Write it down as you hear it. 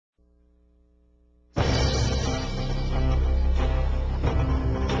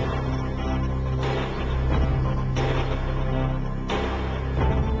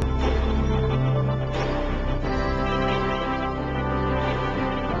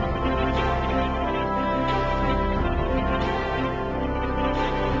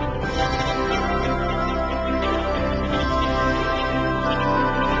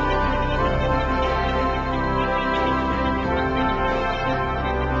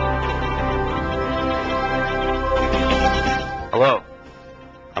Hello,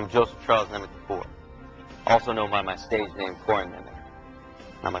 I'm Joseph Charles Nemec IV, also known by my stage name Corin Nemec.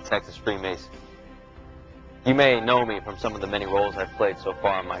 I'm a Texas Freemason. You may know me from some of the many roles I've played so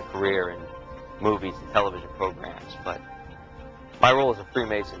far in my career in movies and television programs, but my role as a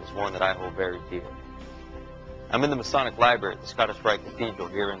Freemason is one that I hold very dear. I'm in the Masonic Library at the Scottish Rite Cathedral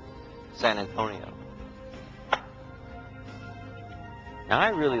here in San Antonio. Now, I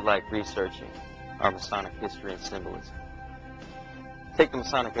really like researching our Masonic history and symbolism. Take the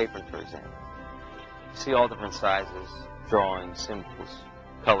Masonic apron, for example. You see all different sizes, drawings, symbols,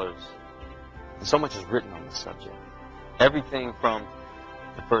 colors, and so much is written on the subject. Everything from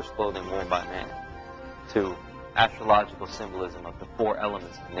the first clothing worn by man to astrological symbolism of the four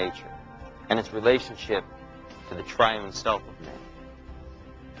elements of nature and its relationship to the triune self of man.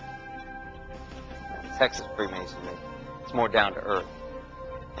 Now, Texas Freemasonry, it's more down to earth.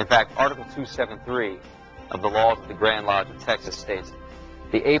 In fact, Article 273 of the laws of the Grand Lodge of Texas states,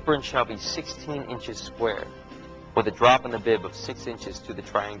 "The apron shall be 16 inches square, with a drop in the bib of 6 inches to the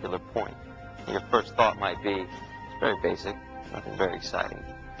triangular point." And your first thought might be, it's very basic, nothing very exciting.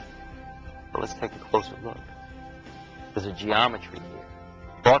 But let's take a closer look. There's a geometry here,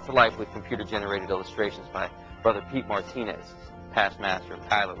 brought to life with computer-generated illustrations by Brother Pete Martinez, past master of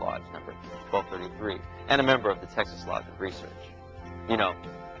Tyler Lodge, number 1233, and a member of the Texas Lodge of Research. You know,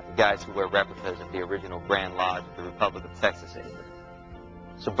 the guys who wear replicas of the original Grand Lodge of the Republic of Texas apron.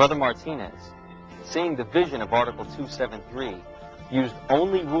 So Brother Martinez, seeing the vision of Article 273, used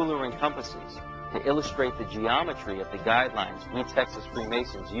only ruler and compasses to illustrate the geometry of the guidelines we Texas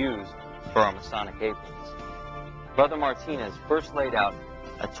Freemasons use for our Masonic aprons. Brother Martinez first laid out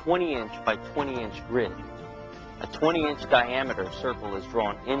a 20-inch by 20-inch grid. A 20-inch diameter circle is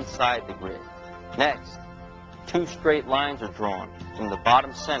drawn inside the grid. Next, 2 straight lines are drawn from the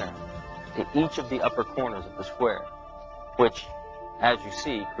bottom center to each of the upper corners of the square, which, as you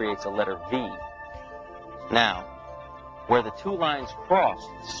see, creates a letter V. Now, where the 2 lines cross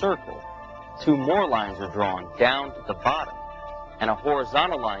the circle, 2 more lines are drawn down to the bottom, and a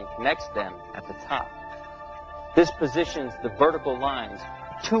horizontal line connects them at the top. This positions the vertical lines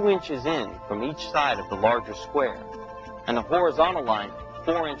 2 inches in from each side of the larger square, and the horizontal line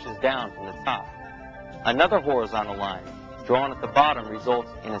 4 inches down from the top. Another horizontal line drawn at the bottom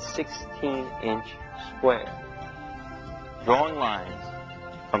results in a 16-inch square. Drawing lines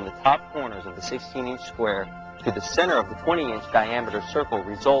from the top corners of the 16-inch square to the center of the 20-inch diameter circle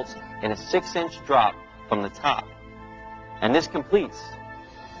results in a 6-inch drop from the top. And this completes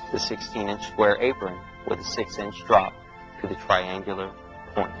the 16-inch square apron with a 6-inch drop to the triangular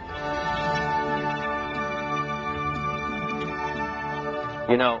point.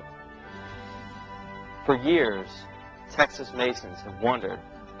 You know, for years, Texas Masons have wondered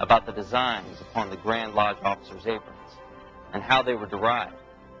about the designs upon the Grand Lodge Officers' aprons and how they were derived.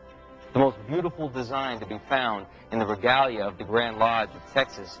 The most beautiful design to be found in the regalia of the Grand Lodge of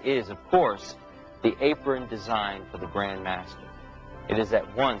Texas is, of course, the apron design for the Grand Master. It is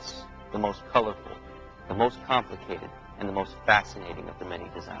at once the most colorful, the most complicated, and the most fascinating of the many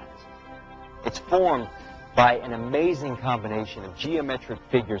designs. It's formed by an amazing combination of geometric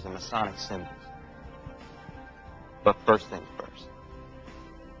figures and Masonic symbols. But first things first.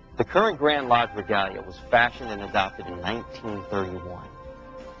 The current Grand Lodge Regalia was fashioned and adopted in 1931.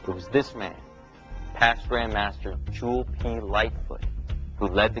 It was this man, past Grand Master Jewel P. Lightfoot, who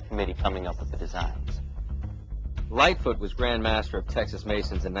led the committee coming up with the designs. Lightfoot was Grand Master of Texas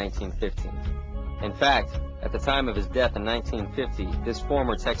Masons in 1915. In fact, at the time of his death in 1950, this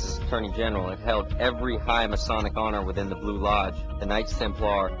former Texas Attorney General had held every high Masonic honor within the Blue Lodge, the Knights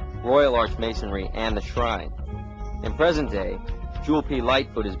Templar, Royal Arch Masonry, and the Shrine. In present day, Jewel P.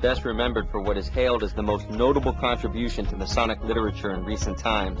 Lightfoot is best remembered for what is hailed as the most notable contribution to Masonic literature in recent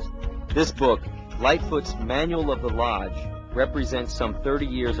times. This book, Lightfoot's Manual of the Lodge, represents some 30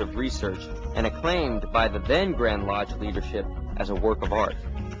 years of research and acclaimed by the then Grand Lodge leadership as a work of art,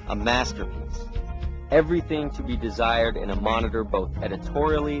 a masterpiece. Everything to be desired in a monitor both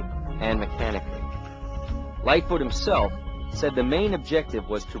editorially and mechanically. Lightfoot himself said the main objective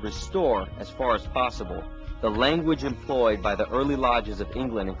was to restore, as far as possible, the language employed by the early lodges of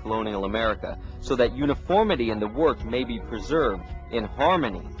England and colonial America, so that uniformity in the work may be preserved in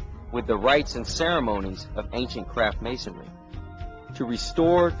harmony with the rites and ceremonies of ancient craft masonry. To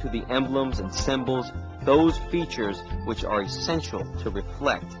restore to the emblems and symbols those features which are essential to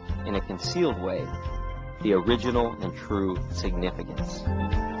reflect, in a concealed way, the original and true significance.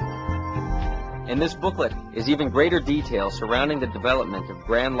 In this booklet is even greater detail surrounding the development of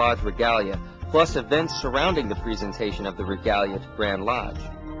Grand Lodge Regalia, plus events surrounding the presentation of the Regalia to Grand Lodge.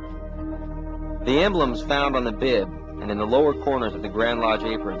 The emblems found on the bib and in the lower corners of the Grand Lodge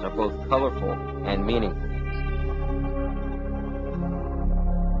aprons are both colorful and meaningful.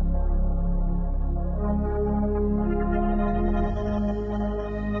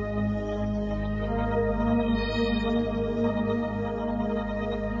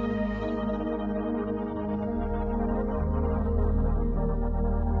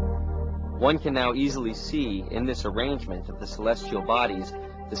 One can now easily see in this arrangement of the celestial bodies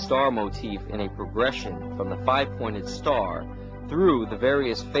the star motif in a progression from the five-pointed star through the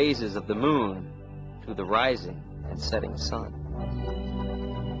various phases of the moon to the rising and setting sun.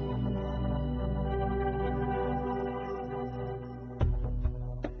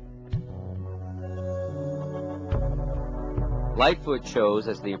 Lightfoot chose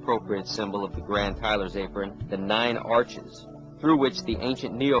as the appropriate symbol of the Grand Tyler's apron the 9 arches through which the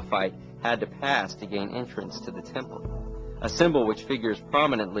ancient neophyte had to pass to gain entrance to the temple, a symbol which figures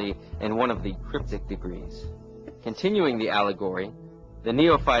prominently in one of the cryptic degrees. Continuing the allegory, the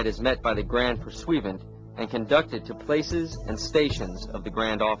neophyte is met by the Grand Pursuivant and conducted to places and stations of the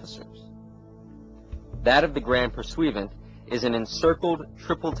Grand Officers. That of the Grand Pursuivant is an encircled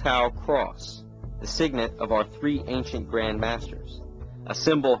triple tau cross, the signet of our 3 ancient Grand Masters, a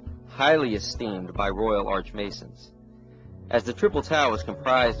symbol highly esteemed by Royal Archmasons. As the triple tau is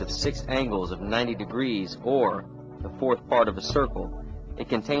comprised of 6 angles of 90 degrees, or the 4th part of a circle, it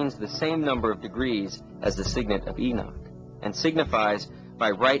contains the same number of degrees as the signet of Enoch, and signifies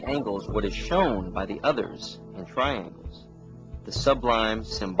by right angles what is shown by the others in triangles, the sublime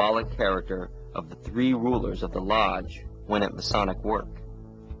symbolic character of the 3 rulers of the lodge when at Masonic work.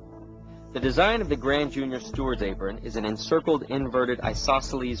 The design of the Grand Junior Steward's apron is an encircled inverted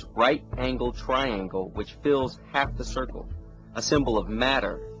isosceles right-angled triangle which fills half the circle, a symbol of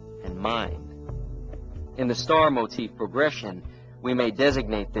matter and mind. In the star motif progression, we may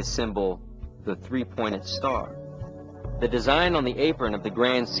designate this symbol the 3-pointed star. The design on the apron of the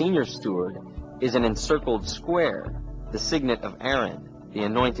Grand Senior Steward is an encircled square, the signet of Aaron, the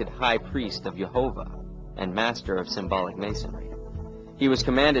anointed high priest of Jehovah and master of symbolic masonry. He was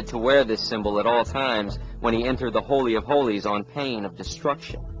commanded to wear this symbol at all times when he entered the Holy of Holies on pain of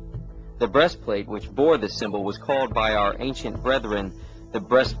destruction. The breastplate which bore this symbol was called by our ancient brethren the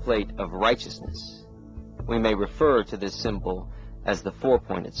breastplate of righteousness. We may refer to this symbol as the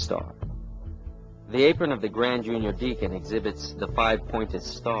 4-pointed star. The apron of the Grand Junior Deacon exhibits the 5-pointed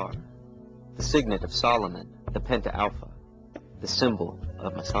star, the signet of Solomon, the Penta Alpha, the symbol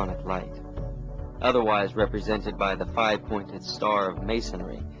of Masonic light, otherwise represented by the 5-pointed star of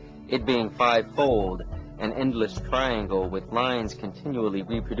Masonry, it being 5-fold, an endless triangle with lines continually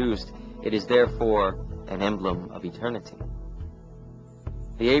reproduced. It is therefore an emblem of eternity.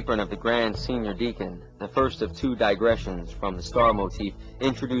 The apron of the Grand Senior Deacon, the first of 2 digressions from the star motif,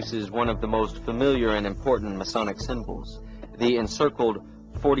 introduces one of the most familiar and important Masonic symbols, the encircled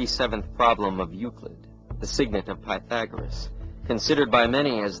 47th problem of Euclid, the signet of Pythagoras, considered by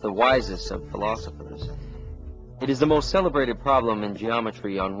many as the wisest of philosophers. It is the most celebrated problem in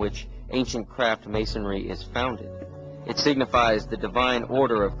geometry on which ancient craft masonry is founded. It signifies the divine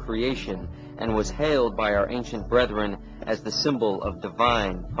order of creation and was hailed by our ancient brethren as the symbol of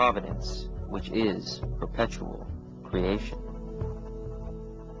divine providence, which is perpetual creation.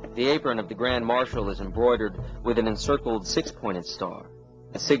 The apron of the Grand Marshal is embroidered with an encircled 6-pointed star,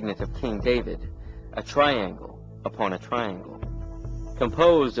 a signet of King David, a triangle upon a triangle,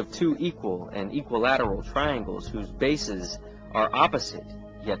 composed of 2 equal and equilateral triangles whose bases are opposite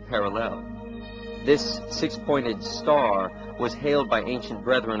yet parallel. This 6-pointed star was hailed by ancient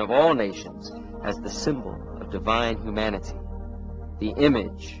brethren of all nations as the symbol of divine humanity, the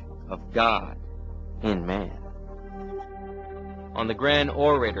image of God in man. On the Grand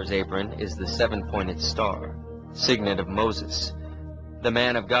Orator's apron is the 7-pointed star, signet of Moses, the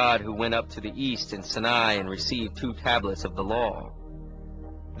man of God who went up to the east in Sinai and received 2 tablets of the law.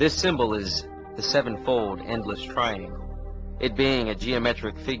 This symbol is the 7-fold endless triangle, it being a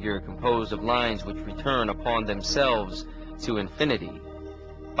geometric figure composed of lines which return upon themselves to infinity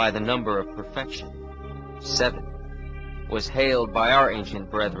by the number of perfection, 7, was hailed by our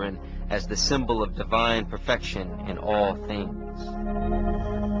ancient brethren as the symbol of divine perfection in all things.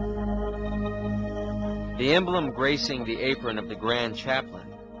 The emblem gracing the apron of the Grand Chaplain,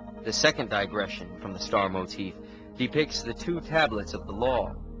 the 2nd digression from the star motif, depicts the 2 tablets of the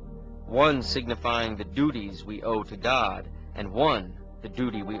law, one signifying the duties we owe to God, and one the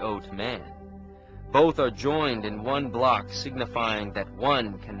duty we owe to man. Both are joined in one block, signifying that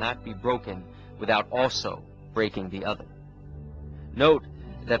one cannot be broken without also breaking the other. Note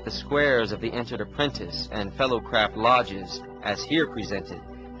that the squares of the entered apprentice and fellowcraft lodges, as here presented,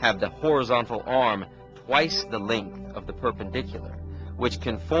 have the horizontal arm twice the length of the perpendicular, which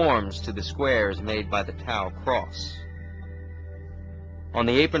conforms to the squares made by the Tau cross. On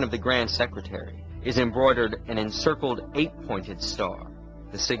the apron of the Grand Secretary is embroidered an encircled 8-pointed star,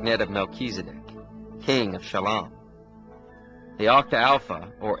 the signet of Melchizedek, king of Shalom. The octa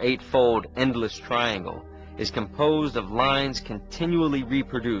alpha, or 8-fold endless triangle, is composed of lines continually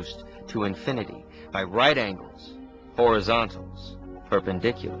reproduced to infinity by right angles, horizontals,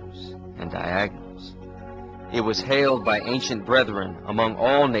 perpendiculars, and diagonals. It was hailed by ancient brethren among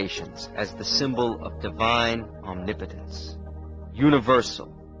all nations as the symbol of divine omnipotence,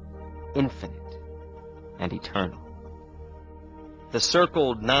 universal, infinite, and eternal. The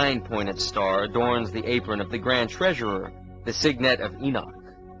circled 9-pointed star adorns the apron of the Grand Treasurer, the signet of Enoch,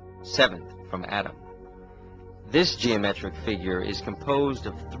 7th from Adam. This geometric figure is composed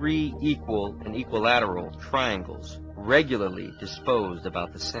of 3 equal and equilateral triangles regularly disposed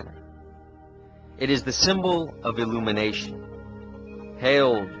about the center. It is the symbol of illumination,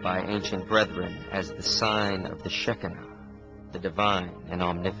 hailed by ancient brethren as the sign of the Shekinah, the divine and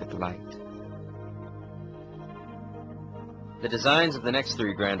omnific light. The designs of the next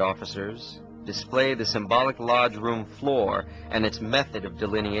 3 grand officers display the symbolic lodge room floor and its method of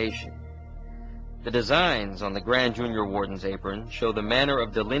delineation. The designs on the Grand Junior Warden's apron show the manner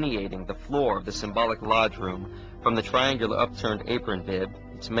of delineating the floor of the symbolic lodge room from the triangular upturned apron bib,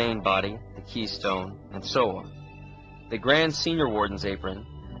 its main body, the keystone, and so on. The Grand Senior Warden's apron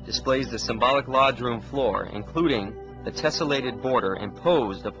displays the symbolic lodge room floor, including the tessellated border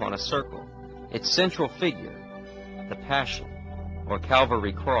imposed upon a circle, its central figure, the Passion, or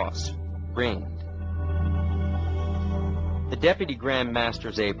Calvary cross, ringed. The Deputy Grand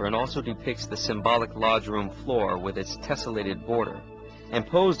Master's apron also depicts the symbolic lodge room floor with its tessellated border.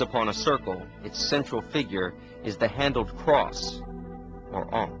 Imposed upon a circle, its central figure is the handled cross,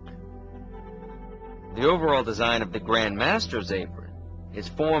 or ankh. The overall design of the Grand Master's apron is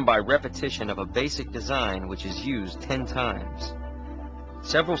formed by repetition of a basic design which is used 10 times.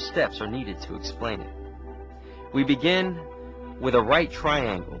 Several steps are needed to explain it. We begin with a right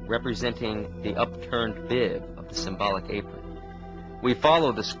triangle representing the upturned bib of the symbolic apron. We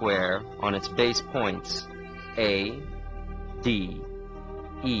follow the square on its base points A, D,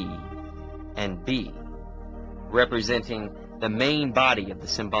 E, and B, representing the main body of the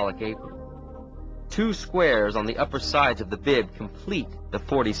symbolic apron. 2 squares on the upper sides of the bib complete the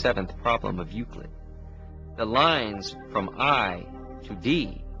 47th problem of Euclid. The lines from I to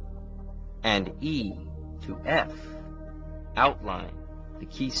D and E to F outline the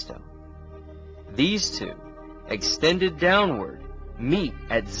keystone. These 2, extended downward, meet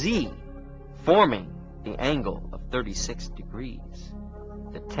at Z, forming the angle of 36 degrees,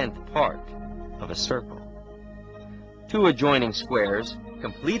 the 10th part of a circle. 2 adjoining squares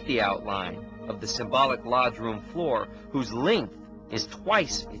complete the outline of the symbolic lodge room floor, whose length is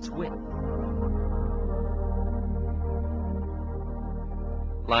twice its width.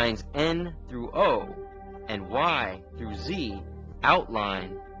 Lines N through O and Y through Z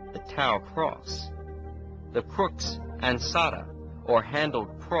outline the Tau cross. The crux ansata, or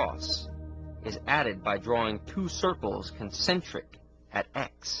handled cross, is added by drawing 2 circles concentric at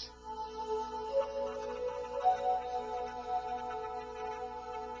X.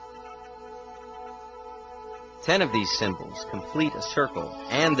 Ten of these symbols complete a circle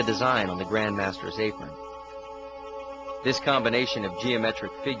and the design on the Grand Master's apron. This combination of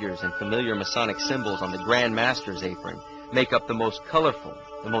geometric figures and familiar Masonic symbols on the Grand Master's apron make up the most colorful,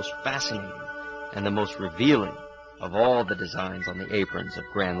 the most fascinating, and the most revealing of all the designs on the aprons of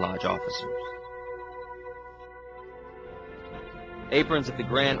Grand Lodge officers. Aprons of the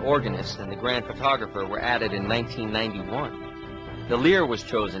Grand Organist and the Grand Photographer were added in 1991. The lyre was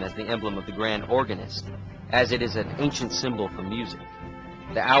chosen as the emblem of the Grand Organist, as it is an ancient symbol for music.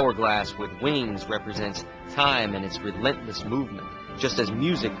 The hourglass with wings represents time and its relentless movement, just as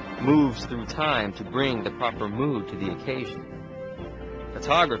music moves through time to bring the proper mood to the occasion.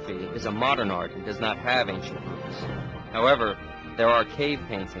 Photography is a modern art and does not have ancient roots. However, there are cave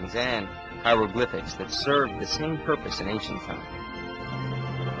paintings and hieroglyphics that served the same purpose in ancient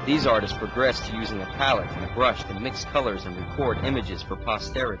times. These artists progressed to using a palette and a brush to mix colors and record images for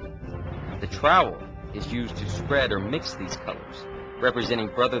posterity. The trowel is used to spread or mix these colors, representing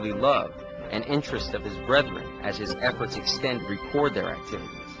brotherly love and interest of his brethren as his efforts extend to record their activities.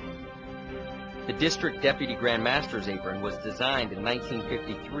 The District Deputy Grand Master's apron was designed in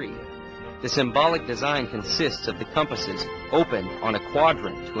 1953. The symbolic design consists of the compasses open on a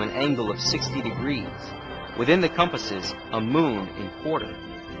quadrant to an angle of 60 degrees. Within the compasses, a moon in quarter.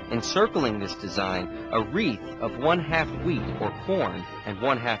 Encircling this design, a wreath of 1/2 wheat or corn and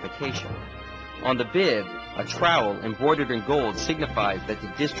 1/2 acacia. On the bib, a trowel embroidered in gold signifies that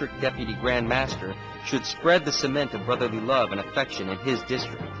the district deputy grand master should spread the cement of brotherly love and affection in his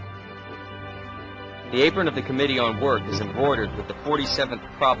district. The apron of the Committee on Work is embroidered with the 47th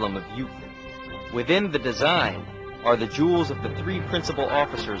problem of Euclid. Within the design are the jewels of the 3 principal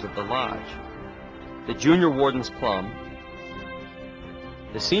officers of the lodge: the junior warden's plum,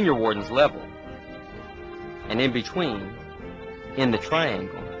 the senior warden's level, and in between, in the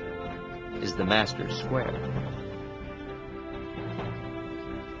triangle, is the master's square.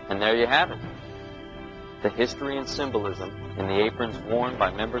 And there you have it. The history and symbolism in the aprons worn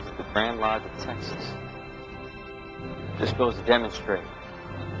by members of the Grand Lodge of Texas. This goes to demonstrate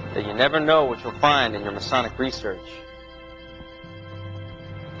that you never know what you'll find in your Masonic research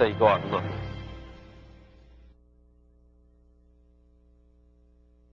until you go out and look.